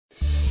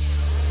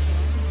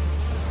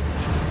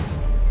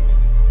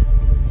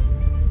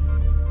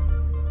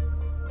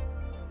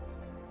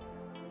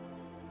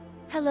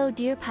Hello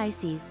dear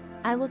Pisces,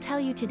 I will tell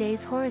you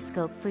today's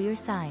horoscope for your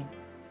sign.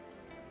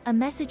 A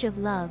message of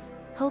love,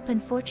 hope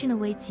and fortune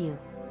awaits you.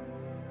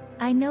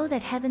 I know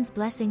that heaven's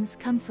blessings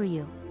come for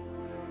you.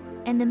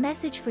 And the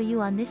message for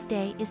you on this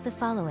day is the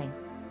following.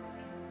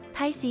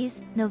 Pisces,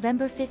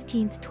 November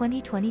 15th,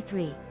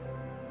 2023.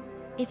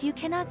 If you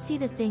cannot see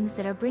the things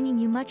that are bringing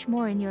you much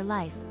more in your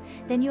life,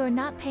 then you are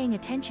not paying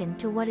attention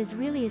to what is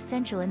really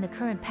essential in the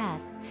current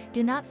path.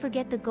 Do not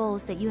forget the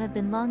goals that you have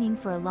been longing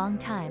for a long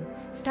time,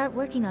 start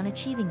working on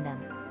achieving them.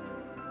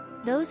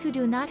 Those who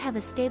do not have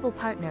a stable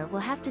partner will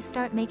have to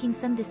start making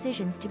some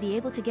decisions to be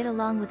able to get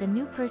along with a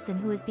new person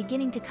who is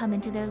beginning to come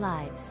into their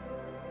lives.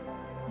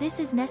 This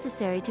is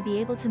necessary to be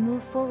able to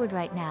move forward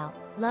right now.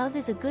 Love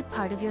is a good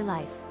part of your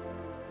life.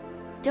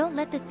 Don't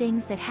let the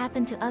things that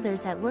happen to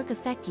others at work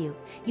affect you.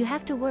 You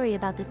have to worry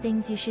about the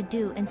things you should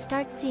do and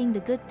start seeing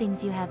the good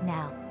things you have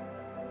now.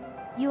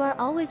 You are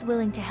always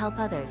willing to help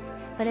others,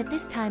 but at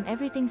this time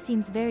everything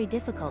seems very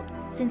difficult.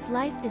 Since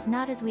life is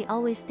not as we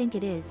always think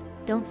it is,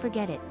 don't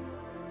forget it.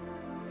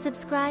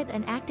 Subscribe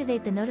and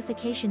activate the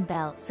notification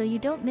bell so you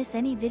don't miss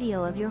any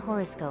video of your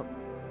horoscope.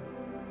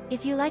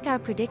 If you like our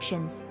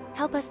predictions,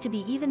 help us to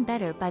be even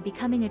better by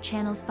becoming a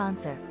channel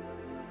sponsor.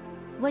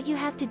 What you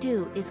have to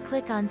do is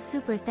click on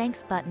Super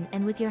Thanks button,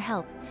 and with your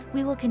help,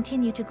 we will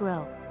continue to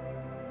grow.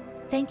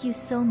 Thank you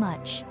so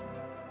much.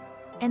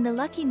 And the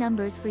lucky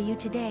numbers for you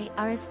today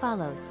are as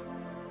follows: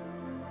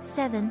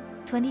 7,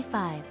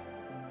 25,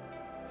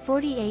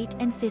 48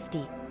 and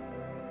 50.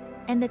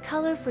 And the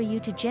color for you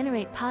to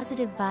generate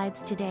positive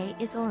vibes today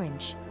is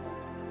orange.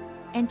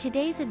 And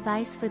today's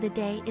advice for the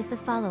day is the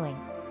following.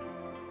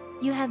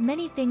 You have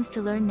many things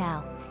to learn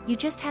now, you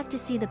just have to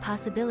see the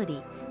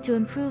possibility to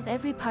improve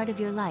every part of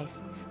your life,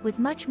 with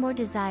much more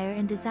desire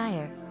and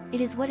desire.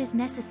 It is what is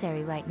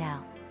necessary right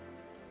now.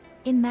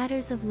 In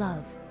matters of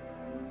love,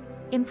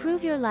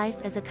 improve your life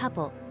as a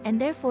couple,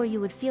 and therefore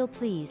you would feel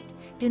pleased.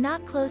 Do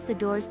not close the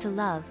doors to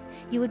love.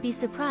 You would be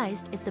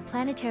surprised if the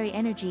planetary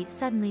energy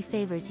suddenly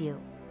favors you.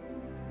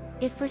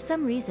 If for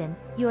some reason,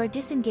 you are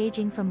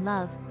disengaging from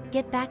love,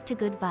 get back to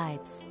good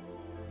vibes.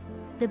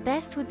 The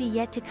best would be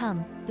yet to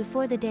come,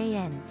 before the day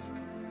ends.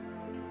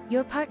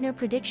 Your partner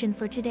prediction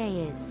for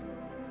today is: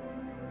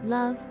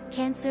 love,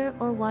 Cancer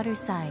or water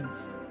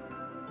signs.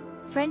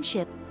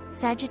 Friendship,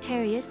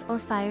 Sagittarius or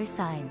fire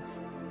signs.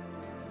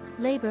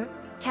 Labor,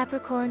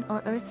 Capricorn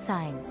or earth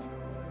signs.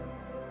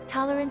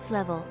 Tolerance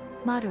level,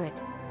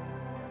 moderate.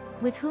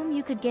 With whom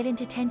you could get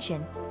into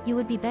tension, you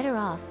would be better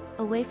off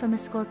away from a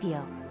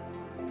Scorpio.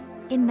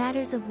 In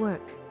matters of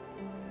work,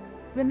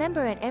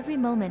 remember at every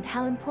moment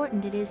how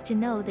important it is to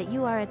know that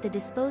you are at the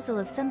disposal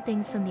of some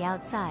things from the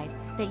outside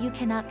that you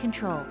cannot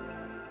control.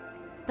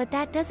 But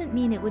that doesn't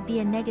mean it would be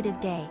a negative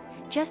day,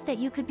 just that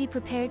you could be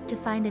prepared to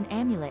find an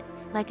amulet,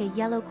 like a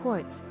yellow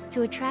quartz,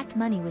 to attract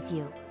money with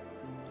you.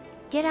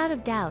 Get out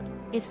of doubt.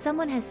 If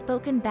someone has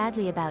spoken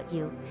badly about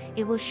you,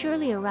 it will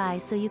surely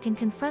arise so you can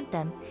confront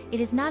them.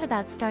 It is not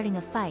about starting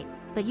a fight,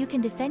 but you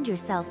can defend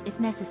yourself if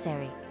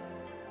necessary.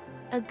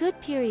 A good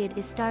period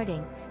is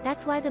starting,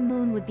 that's why the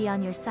moon would be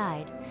on your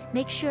side.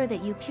 Make sure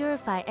that you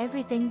purify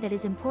everything that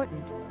is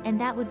important, and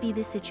that would be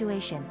the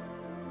situation.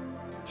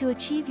 To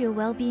achieve your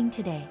well-being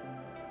today,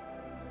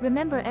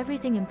 remember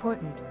everything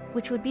important,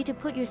 which would be to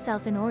put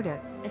yourself in order,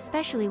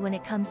 especially when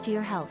it comes to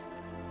your health.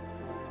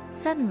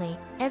 Suddenly,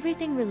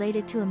 everything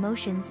related to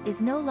emotions is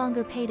no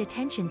longer paid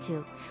attention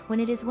to, when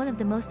it is one of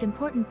the most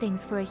important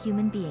things for a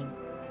human being.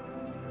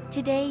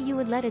 Today you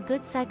would let a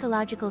good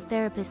psychological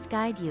therapist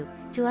guide you,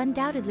 to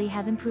undoubtedly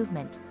have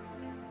improvement.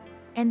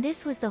 And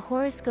this was the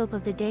horoscope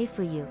of the day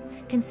for you.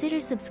 Consider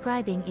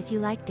subscribing if you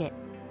liked it.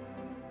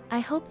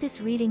 I hope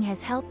this reading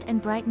has helped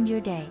and brightened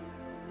your day.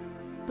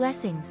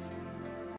 Blessings.